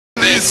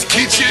This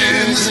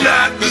kitchen's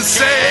not the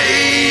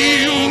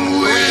same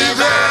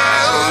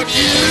without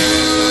you.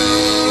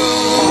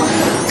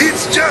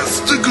 It's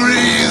just a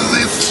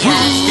greasy spoon.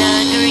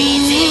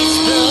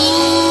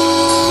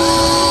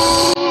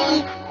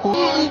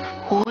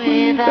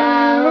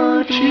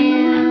 Without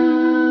you.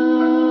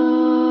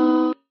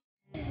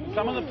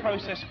 Some of the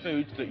processed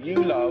foods that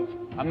you love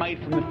are made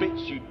from the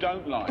bits you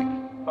don't like.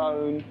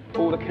 Bone,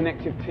 all the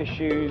connective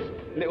tissues,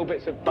 little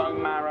bits of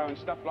bone marrow and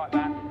stuff like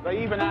that.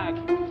 They even add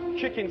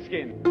chicken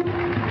skin.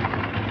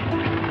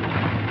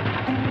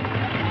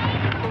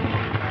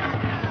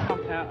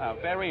 Cut out our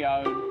very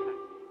own,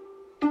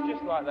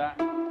 just like that.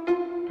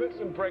 Put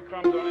some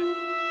breadcrumbs on it.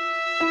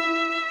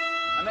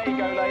 And there you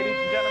go, ladies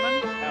and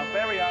gentlemen, our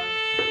very own.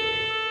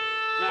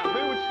 Now,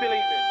 who would still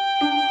eat this?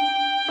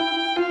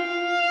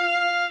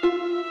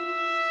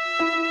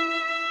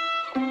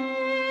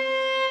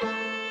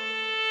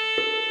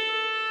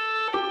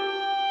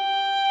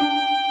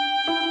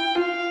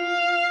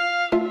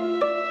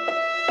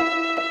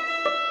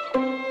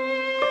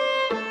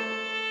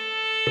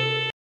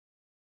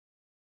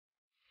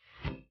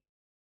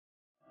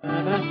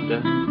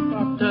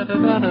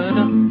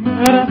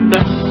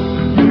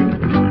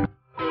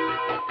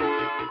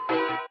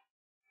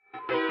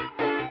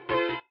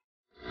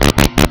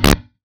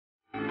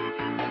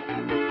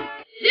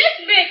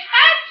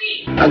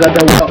 I got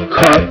that walk,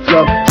 car,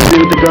 flow. See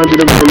with the guns to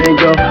the rhythm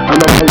go. I'm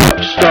not gonna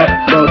rock, stop,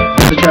 bro.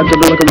 The trap to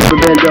like a rubber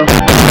bando.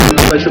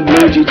 Like some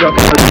blue G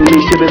talking about me,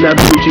 sipping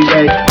that blue cheese,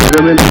 ayy.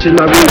 Women bitches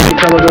my roots, they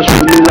come and go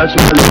shoot me like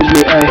some lose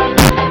me, ayy.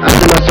 I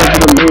send myself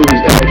to the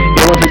movies, ayy.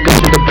 You want to go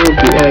to the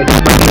goofy, ayy.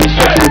 My face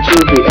stuck to the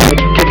toothy, ayy.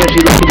 Can't catch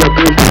you like you got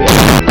goofy,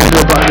 ayy. That's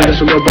no body,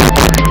 that's a little bit.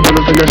 Never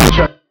finesse the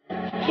track.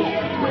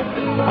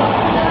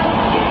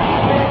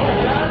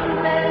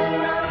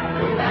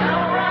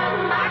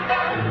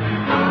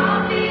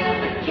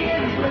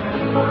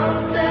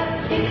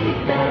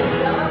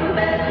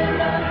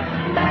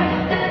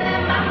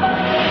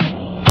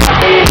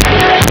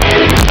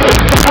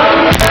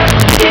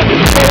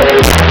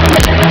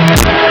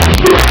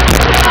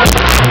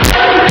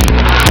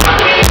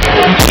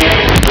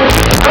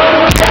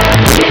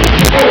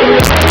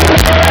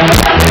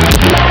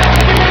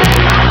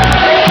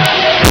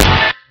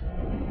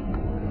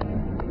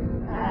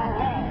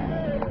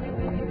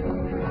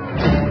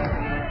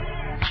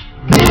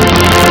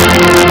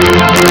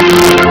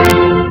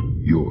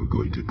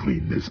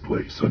 This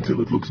place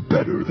until it looks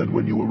better than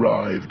when you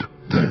arrived.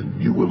 Then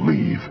you will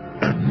leave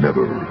and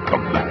never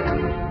come back.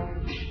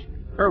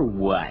 Or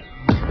what?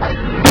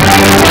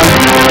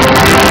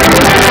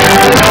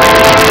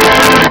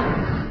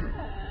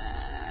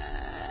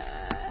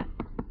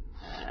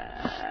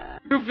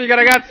 Più figa,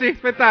 ragazzi,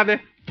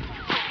 aspettate.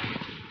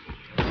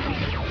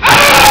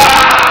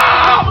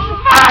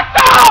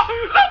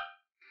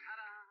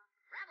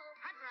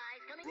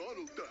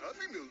 Ronald the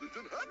Happy Meal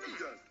isn't happy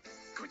yet.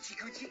 Gucci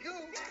Gucci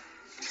Goo.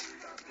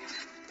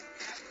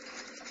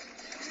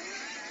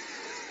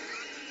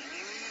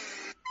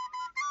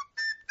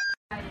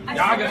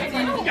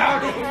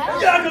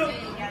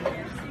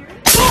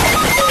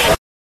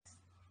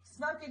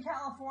 Smoking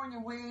California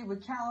weed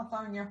with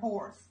California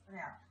horse.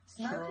 Now,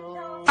 smoking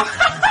California.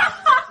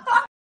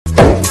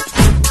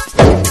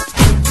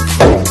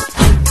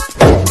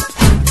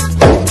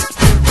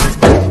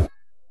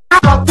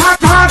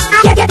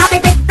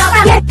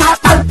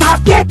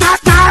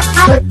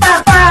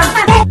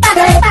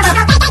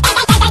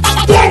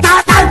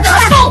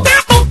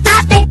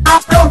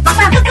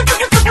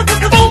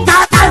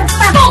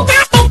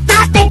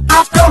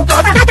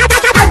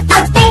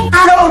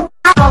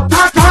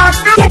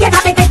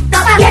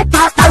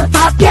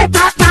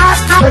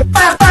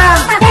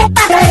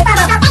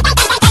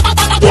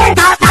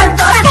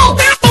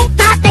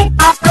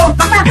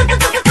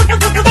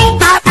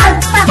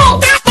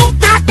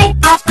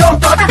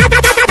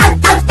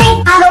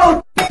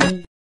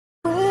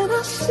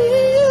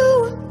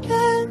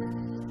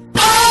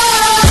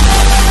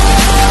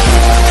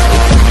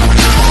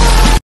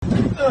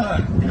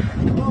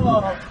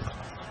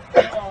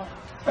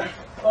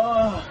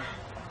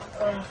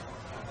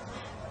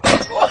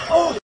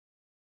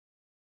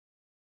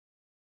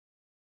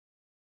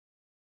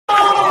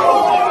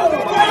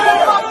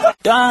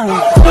 Done.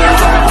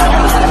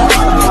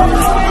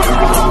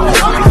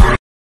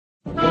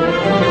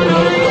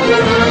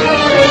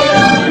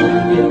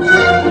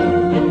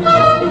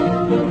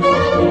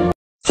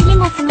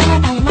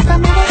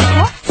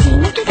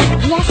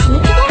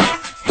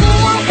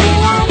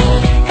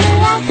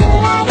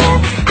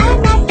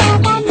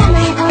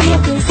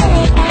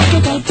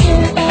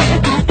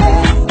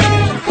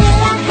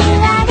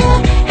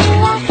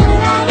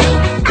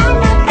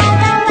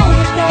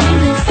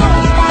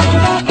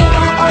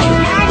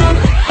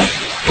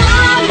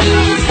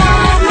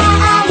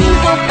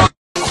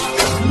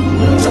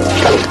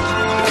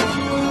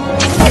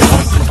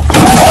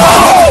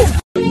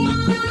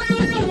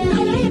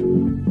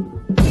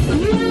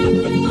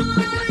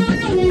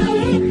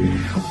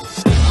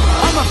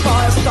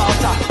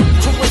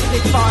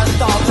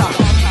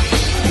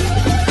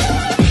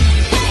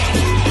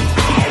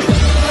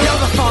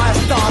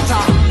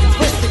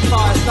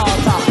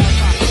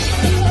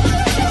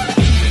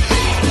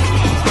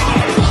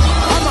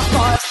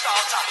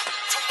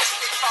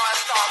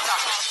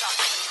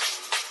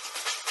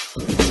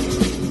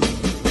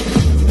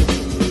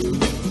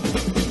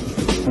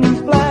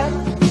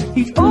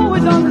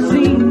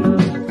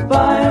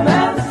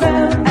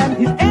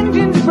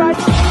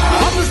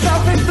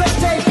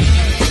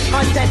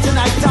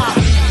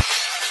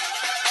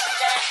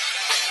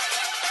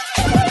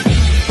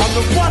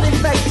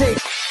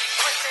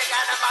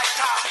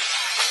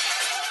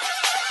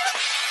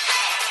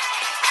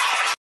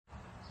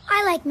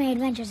 I like my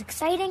adventures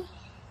exciting,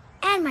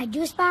 and my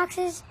juice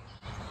boxes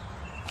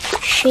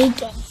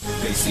shaking.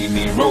 They see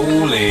me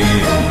rolling,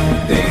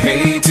 they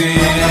hating,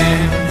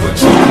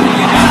 but you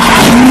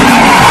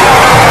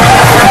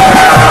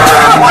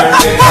what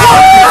the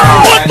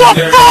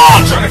fuck?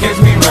 Trying to catch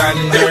me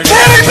riding dirty.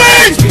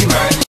 Kidding me?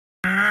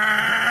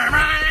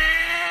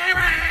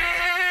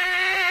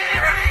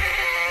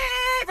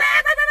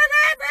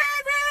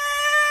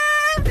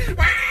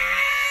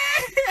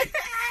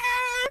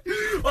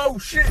 Oh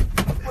shit!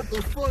 What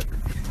the fuck?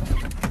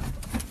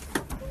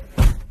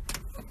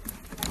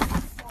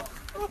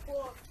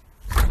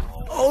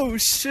 Oh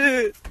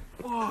shit!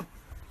 Oh.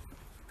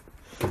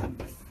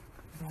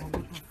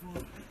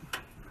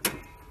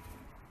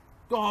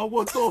 God,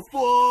 what the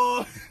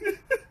fuck?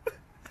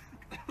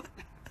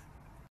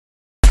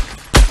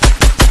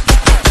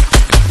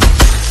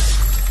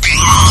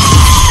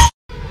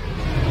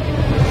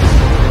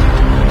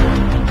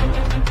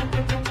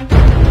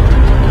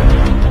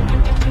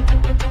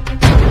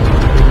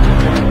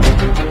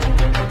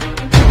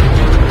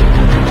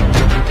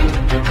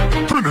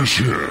 Finish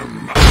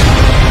him.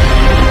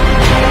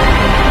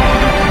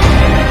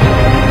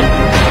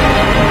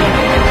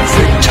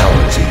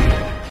 Fatality.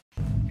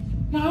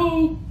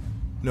 No.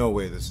 No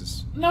way this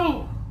is...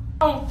 No.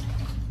 No.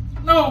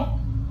 No.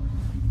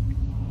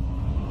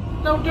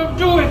 No, don't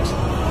do it.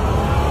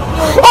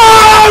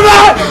 Oh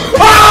my!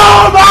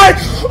 Oh my!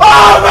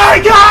 Oh my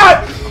god!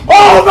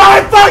 Oh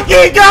my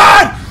fucking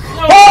god!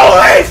 No.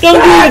 Holy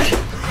shit!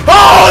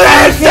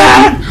 Holy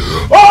shit!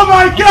 Oh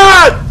my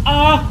god!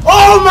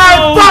 Oh my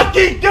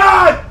fucking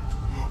god!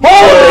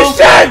 Holy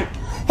shit!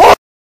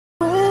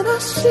 When I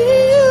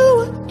see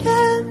you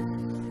again.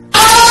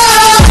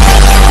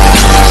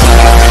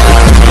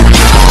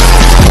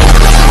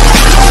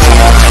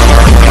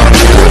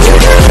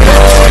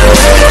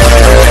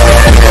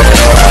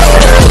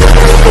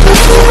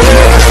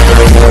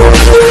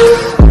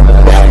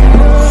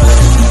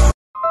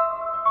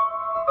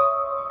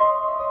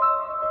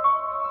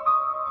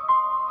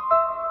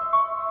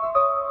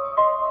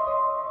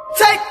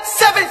 Take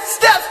 7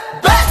 steps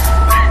back.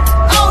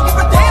 I don't give a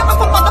damn if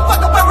a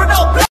motherfucker wearing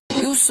no black.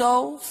 You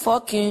so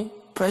fucking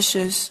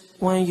precious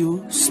when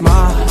you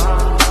smile.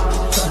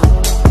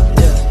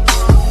 Yeah.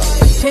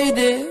 Hit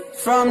it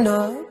from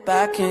the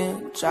back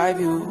and drive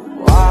you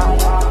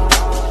wild.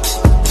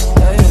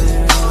 Yeah, yeah,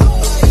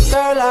 yeah.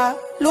 Girl, I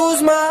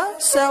lose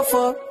myself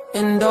up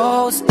in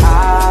those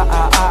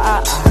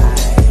eyes.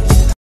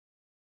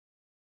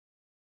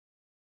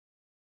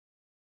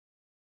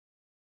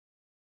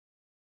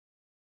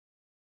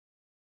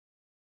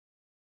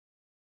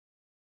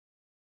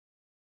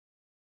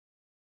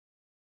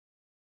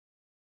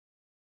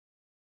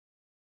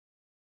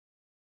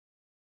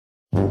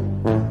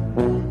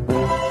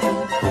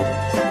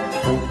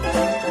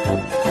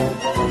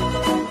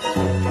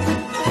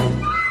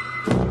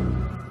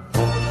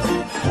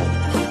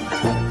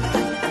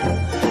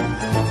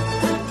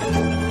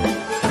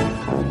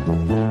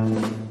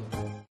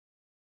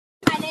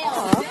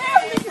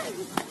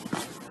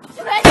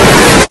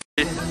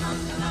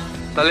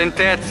 La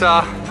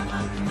lentezza.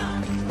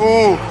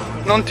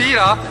 Non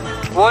tira?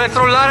 Vuole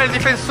trollare il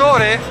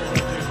difensore?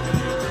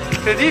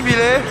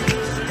 Incredibile.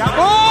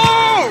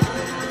 Oh!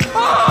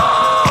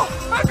 Oh!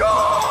 Ma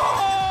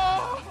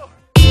gol!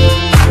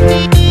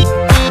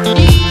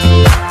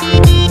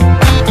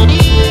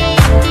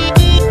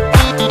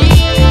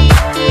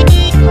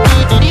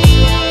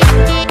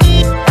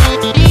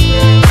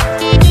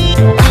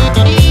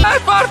 È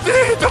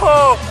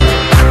partito!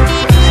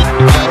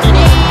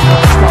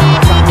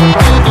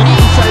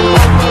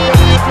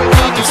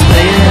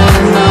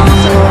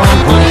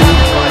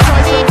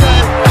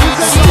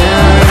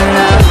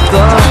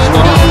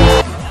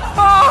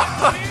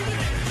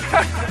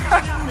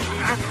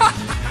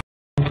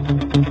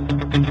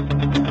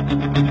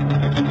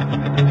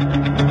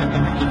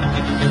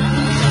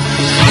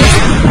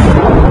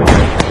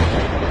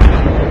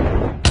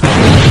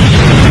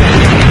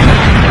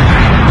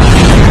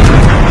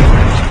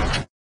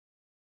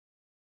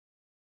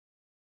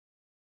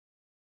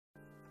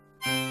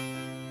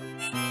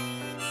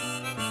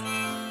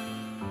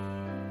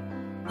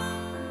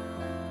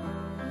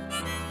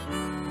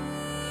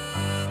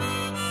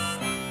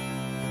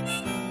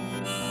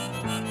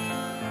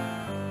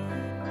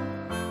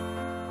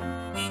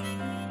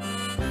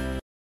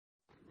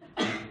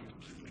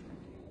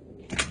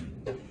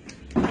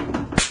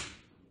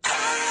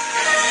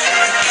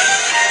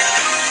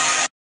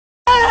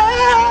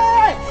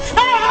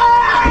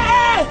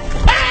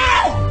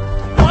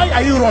 Why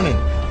are you running?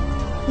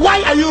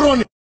 Why are you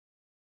running?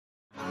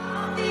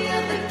 All the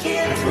other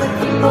kids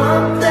looking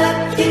on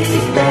the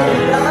keys,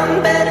 better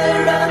run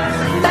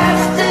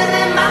faster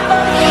than my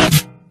body.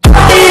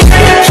 All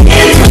the other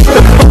kids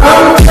looking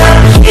on the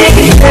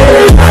keys,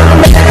 better run.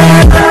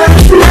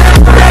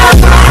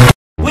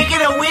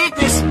 Wicked or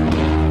weakness,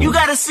 you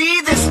gotta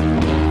see this.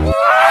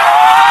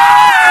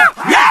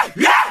 Yeah,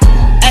 yeah.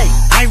 Hey,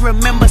 I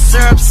remember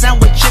syrup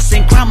sandwiches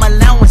and crime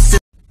allowances.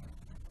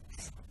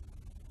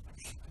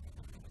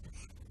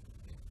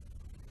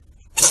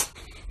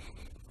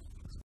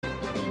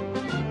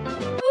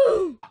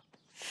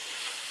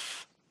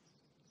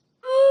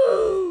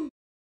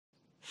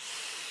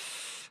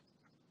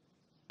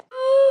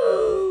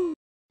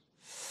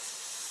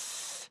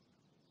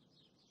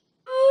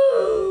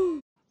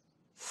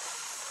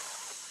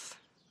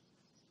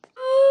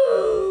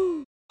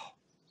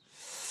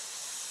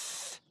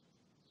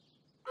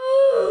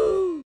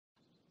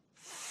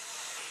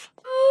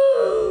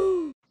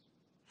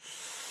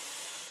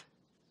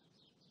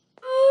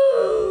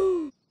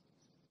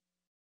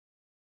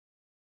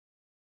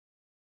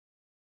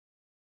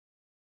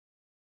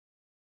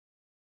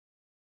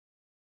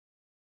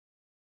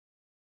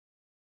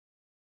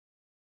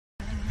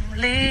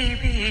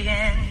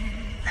 in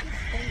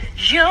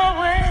your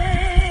way.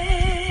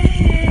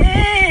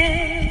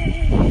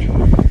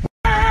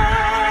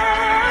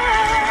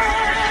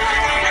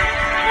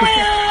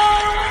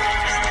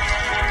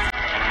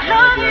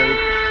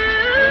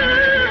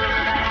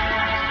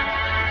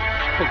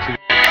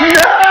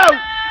 No!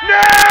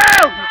 No!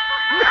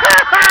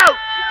 No!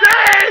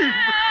 Dave!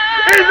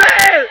 He's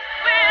in!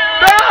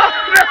 No!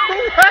 No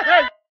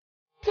way!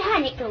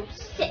 Sonic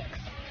 06.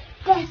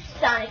 Best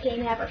Sonic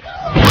game ever.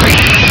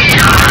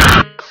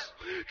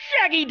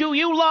 Shaggy, do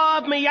you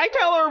love me? I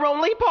tell her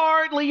only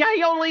partly.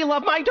 I only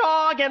love my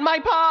dog and my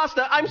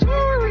pasta. I'm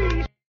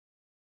sorry.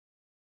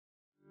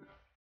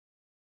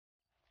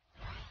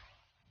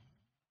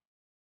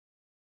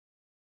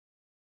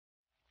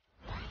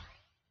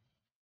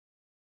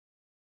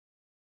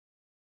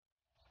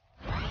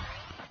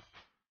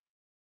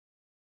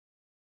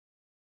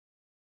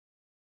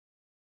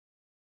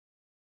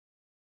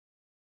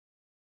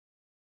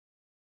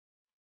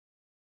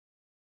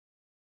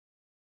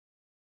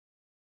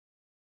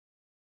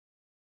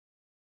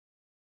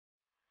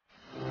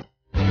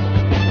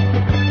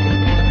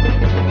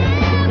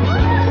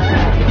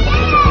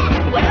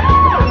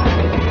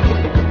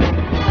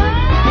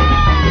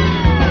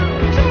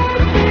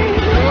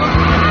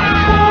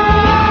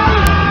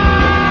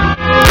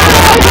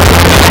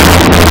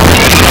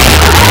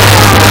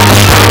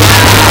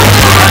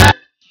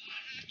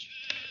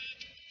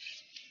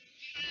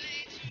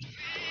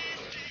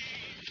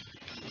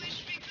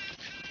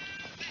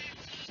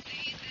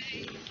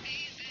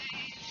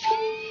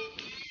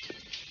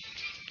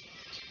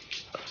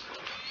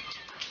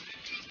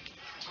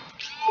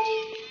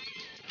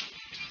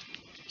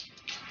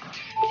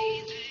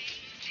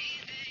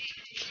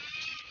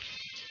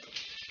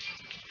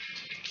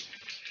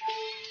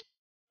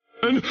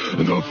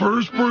 The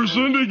first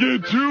person to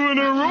get 2 in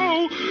a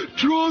row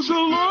draws a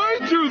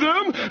line to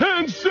them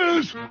and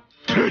says,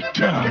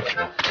 "Tic-tac."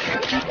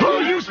 Oh,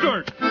 you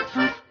start.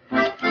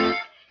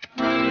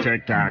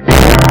 Tic-tac.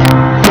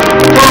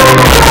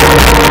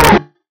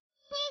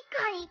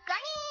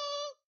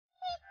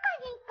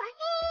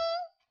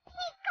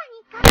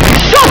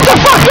 Shut the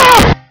fuck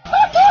up!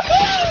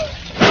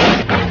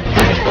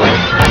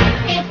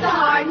 It's the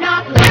hard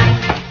knock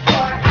life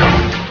for us.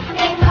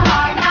 It's the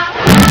hard knock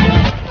life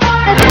for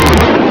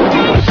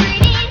us.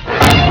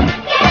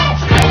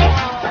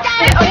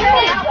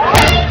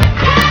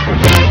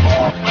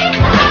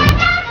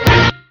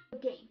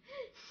 Game.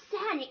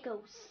 Sonic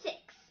 06.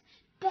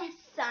 Best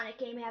Sonic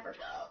game ever.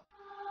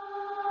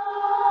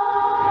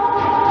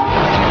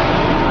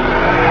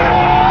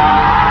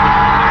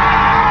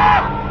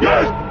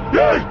 Yes!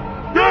 Yes!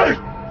 Yes!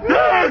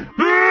 Yes!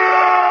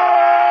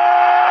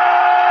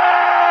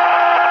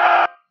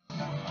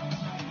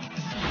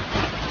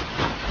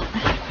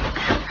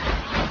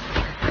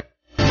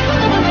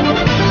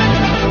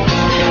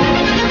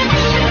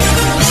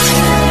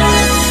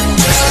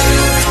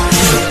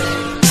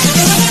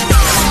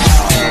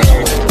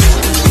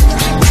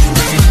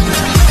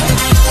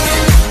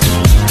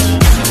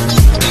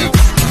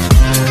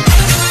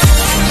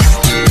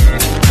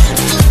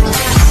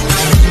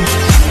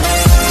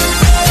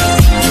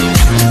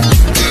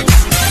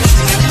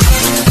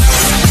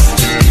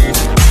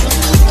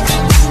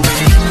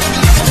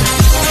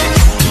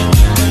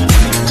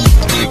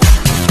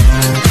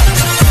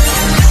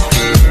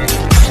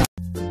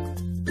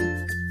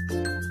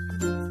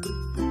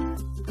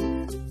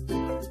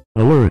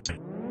 Alert!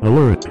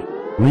 Alert!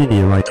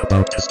 Meteorite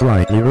about to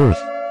strike the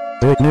Earth.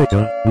 Big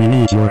nigga, we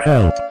need your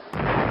help.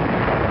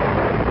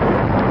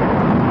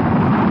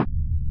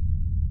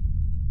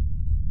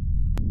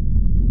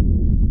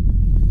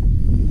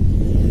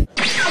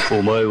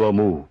 お前は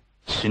も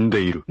う死ん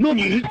でいる。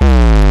何？